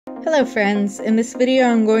Hello friends, in this video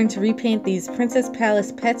I'm going to repaint these Princess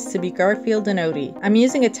Palace pets to be Garfield and Odie. I'm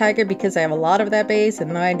using a tiger because I have a lot of that base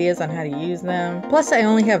and no ideas on how to use them. Plus I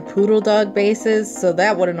only have poodle dog bases, so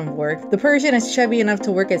that wouldn't have worked. The Persian is chubby enough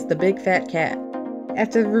to work as the big fat cat.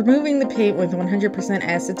 After removing the paint with 100%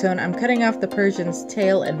 acetone, I'm cutting off the Persian's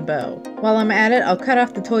tail and bow. While I'm at it, I'll cut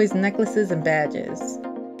off the toy's necklaces and badges.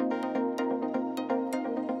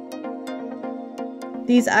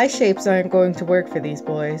 These eye shapes aren't going to work for these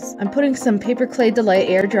boys. I'm putting some Paper Clay Delight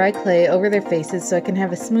air dry clay over their faces so I can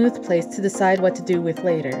have a smooth place to decide what to do with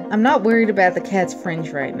later. I'm not worried about the cat's fringe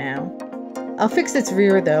right now. I'll fix its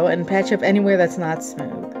rear though and patch up anywhere that's not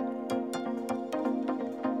smooth.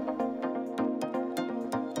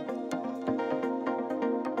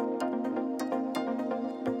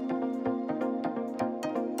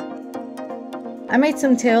 I made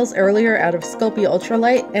some tails earlier out of Sculpey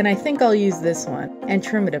Ultralight, and I think I'll use this one, and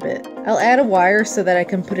trim it a bit. I'll add a wire so that I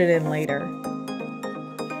can put it in later.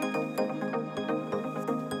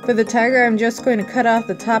 For the tiger, I'm just going to cut off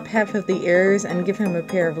the top half of the ears and give him a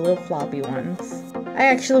pair of little floppy ones. I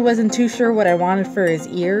actually wasn't too sure what I wanted for his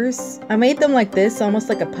ears. I made them like this, almost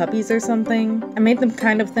like a puppy's or something. I made them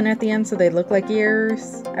kind of thin at the end so they look like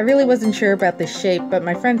ears. I really wasn't sure about the shape, but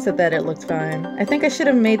my friend said that it looked fine. I think I should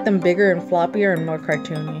have made them bigger and floppier and more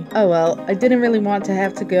cartoony. Oh well, I didn't really want to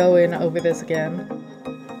have to go in over this again.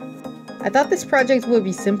 I thought this project would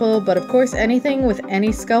be simple, but of course anything with any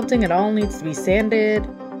sculpting at all needs to be sanded.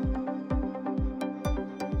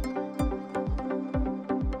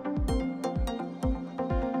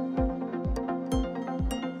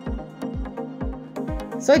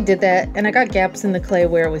 So I did that, and I got gaps in the clay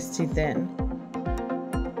where it was too thin.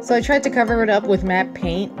 So I tried to cover it up with matte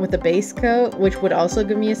paint with a base coat, which would also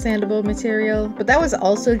give me a sandable material, but that was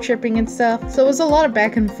also chipping and stuff, so it was a lot of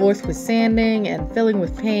back and forth with sanding and filling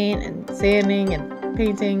with paint and sanding and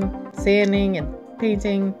painting, sanding and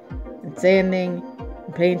painting, and sanding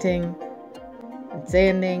and painting, and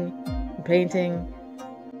sanding and painting,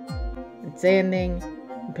 and sanding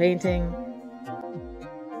and painting.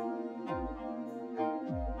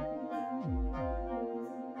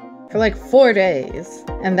 For like 4 days.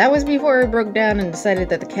 And that was before I broke down and decided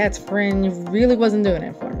that the cat's fringe really wasn't doing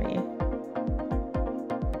it for me.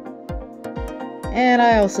 And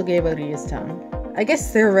I also gave Odie his tongue. I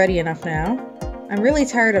guess they're ready enough now. I'm really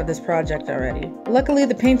tired of this project already. Luckily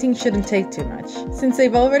the painting shouldn't take too much. Since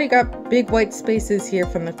they've already got big white spaces here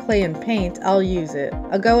from the clay and paint, I'll use it.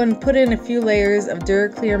 I'll go and put in a few layers of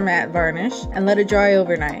Duraclear matte varnish and let it dry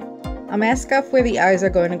overnight. I'll mask off where the eyes are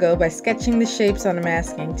going to go by sketching the shapes on a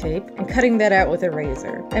masking tape and cutting that out with a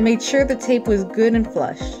razor. I made sure the tape was good and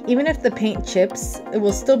flush. Even if the paint chips, it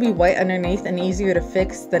will still be white underneath and easier to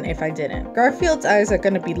fix than if I didn't. Garfield's eyes are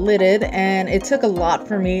going to be lidded, and it took a lot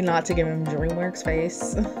for me not to give him DreamWorks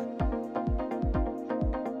face.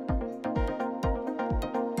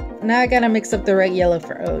 Now I gotta mix up the right yellow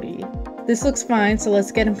for Odie. This looks fine, so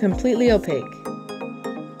let's get him completely opaque.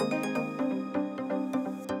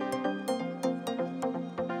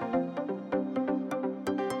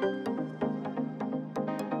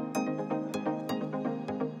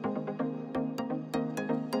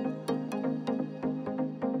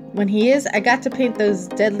 When he is, I got to paint those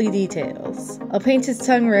deadly details. I'll paint his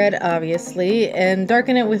tongue red, obviously, and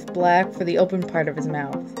darken it with black for the open part of his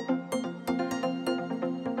mouth.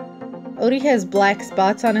 Odie has black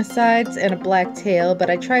spots on his sides and a black tail,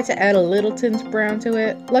 but I tried to add a little tint brown to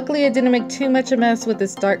it. Luckily I didn't make too much a mess with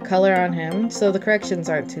this dark color on him, so the corrections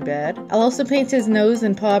aren't too bad. I'll also paint his nose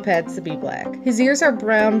and paw pads to be black. His ears are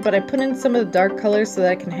brown, but I put in some of the dark colors so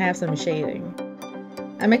that I can have some shading.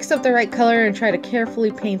 I mixed up the right color and tried to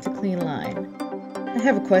carefully paint a clean line. I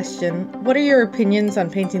have a question. What are your opinions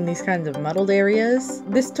on painting these kinds of muddled areas?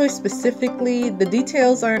 This toy specifically, the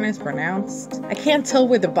details aren't as pronounced. I can't tell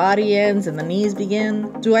where the body ends and the knees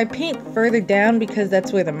begin. Do I paint further down because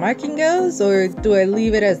that's where the marking goes, or do I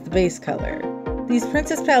leave it as the base color? These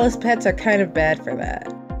Princess Palace pets are kind of bad for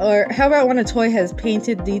that. Or how about when a toy has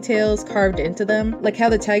painted details carved into them? Like how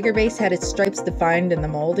the tiger base had its stripes defined in the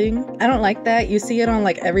molding. I don't like that. You see it on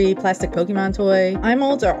like every plastic Pokemon toy. Eye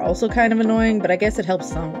molds are also kind of annoying, but I guess it helps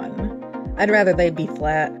someone. I'd rather they be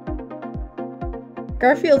flat.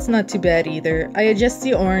 Garfield's not too bad either. I adjust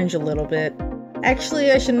the orange a little bit.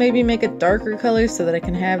 Actually, I should maybe make a darker color so that I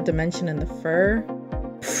can have dimension in the fur.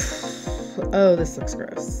 Oh, this looks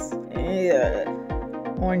gross. Yeah.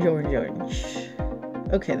 Orange, orange, orange.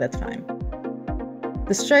 Okay, that's fine.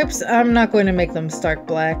 The stripes, I'm not going to make them stark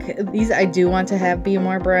black. These I do want to have be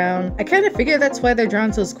more brown. I kind of figure that's why they're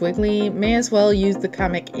drawn so squiggly. May as well use the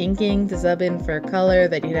comic inking to sub in for a color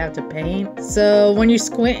that you'd have to paint. So when you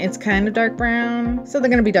squint, it's kind of dark brown. So they're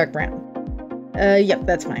gonna be dark brown. Yep,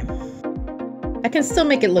 that's fine. I can still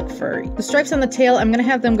make it look furry. The stripes on the tail, I'm gonna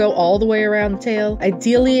have them go all the way around the tail.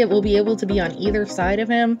 Ideally, it will be able to be on either side of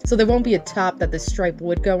him, so there won't be a top that the stripe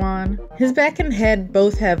would go on. His back and head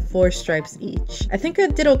both have 4 stripes each. I think I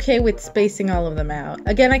did okay with spacing all of them out.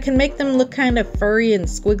 Again, I can make them look kind of furry and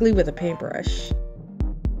squiggly with a paintbrush.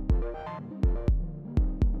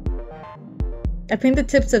 I paint the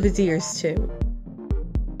tips of his ears too.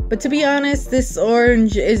 But to be honest, this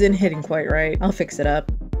orange isn't hitting quite right. I'll fix it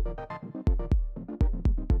up.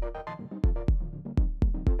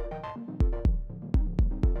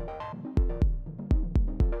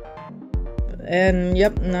 And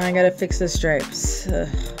yep, now I gotta fix the stripes.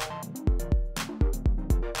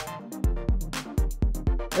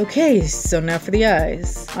 Okay, so now for the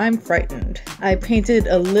eyes. I'm frightened. I painted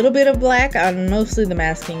a little bit of black on mostly the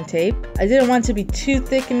masking tape. I didn't want to be too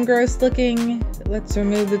thick and gross looking. Let's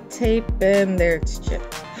remove the tape, and there it's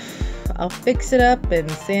chipped. I'll fix it up and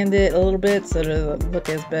sand it a little bit so it doesn't look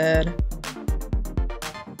as bad.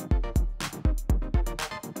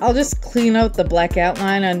 I'll just clean out the black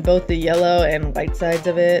outline on both the yellow and white sides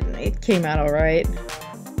of it. It came out alright.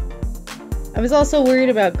 I was also worried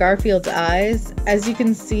about Garfield's eyes. As you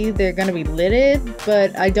can see, they're gonna be lidded,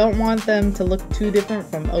 but I don't want them to look too different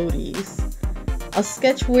from Odie's. I'll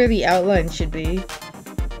sketch where the outline should be.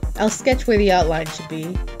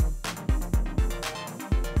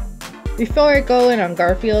 Before I go in on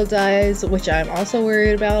Garfield's eyes, which I'm also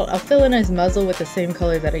worried about, I'll fill in his muzzle with the same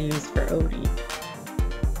color that I used for Odie.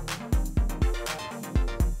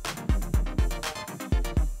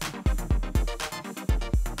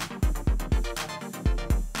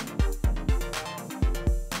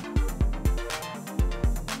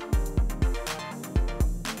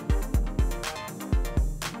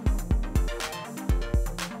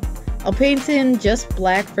 I'll paint in just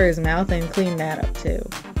black for his mouth and clean that up too.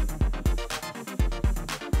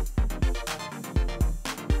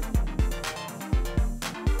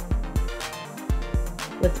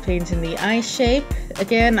 Let's paint in the eye shape.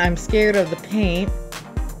 Again, I'm scared of the paint.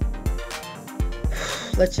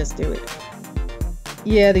 Let's just do it.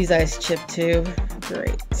 Yeah, these eyes chipped too.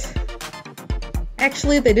 Great.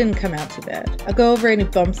 Actually, they didn't come out too bad. I'll go over any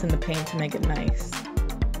bumps in the paint to make it nice.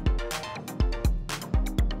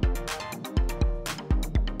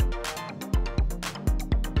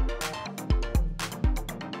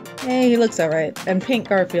 Hey, he looks alright. And paint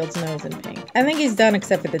Garfield's nose in pink. I think he's done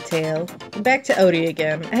except for the tail. Back to Odie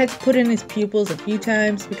again. I had to put in his pupils a few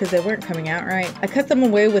times because they weren't coming out right. I cut them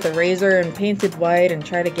away with a razor and painted white and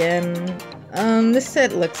tried again. This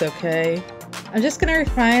set looks okay. I'm just gonna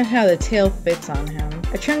refine how the tail fits on him.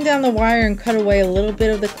 I trimmed down the wire and cut away a little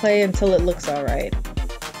bit of the clay until it looks alright.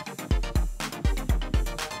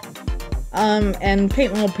 And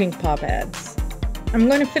paint little pink paw pads. I'm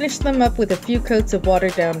going to finish them up with a few coats of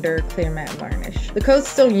watered down Duraclear matte varnish. The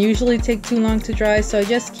coats don't usually take too long to dry, so I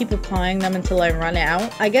just keep applying them until I run out.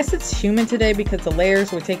 I guess it's humid today because the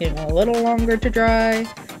layers were taking a little longer to dry.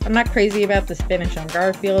 I'm not crazy about this finish on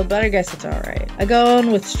Garfield, but I guess it's alright. I go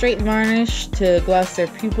on with straight varnish to gloss their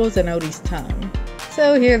pupils and Odie's tongue.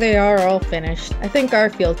 So here they are, all finished. I think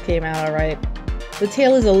Garfield came out alright. The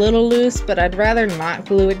tail is a little loose, but I'd rather not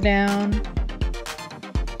glue it down.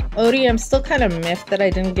 Odie, I'm still kind of miffed that I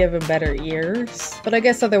didn't give him better ears, but I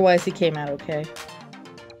guess otherwise he came out okay.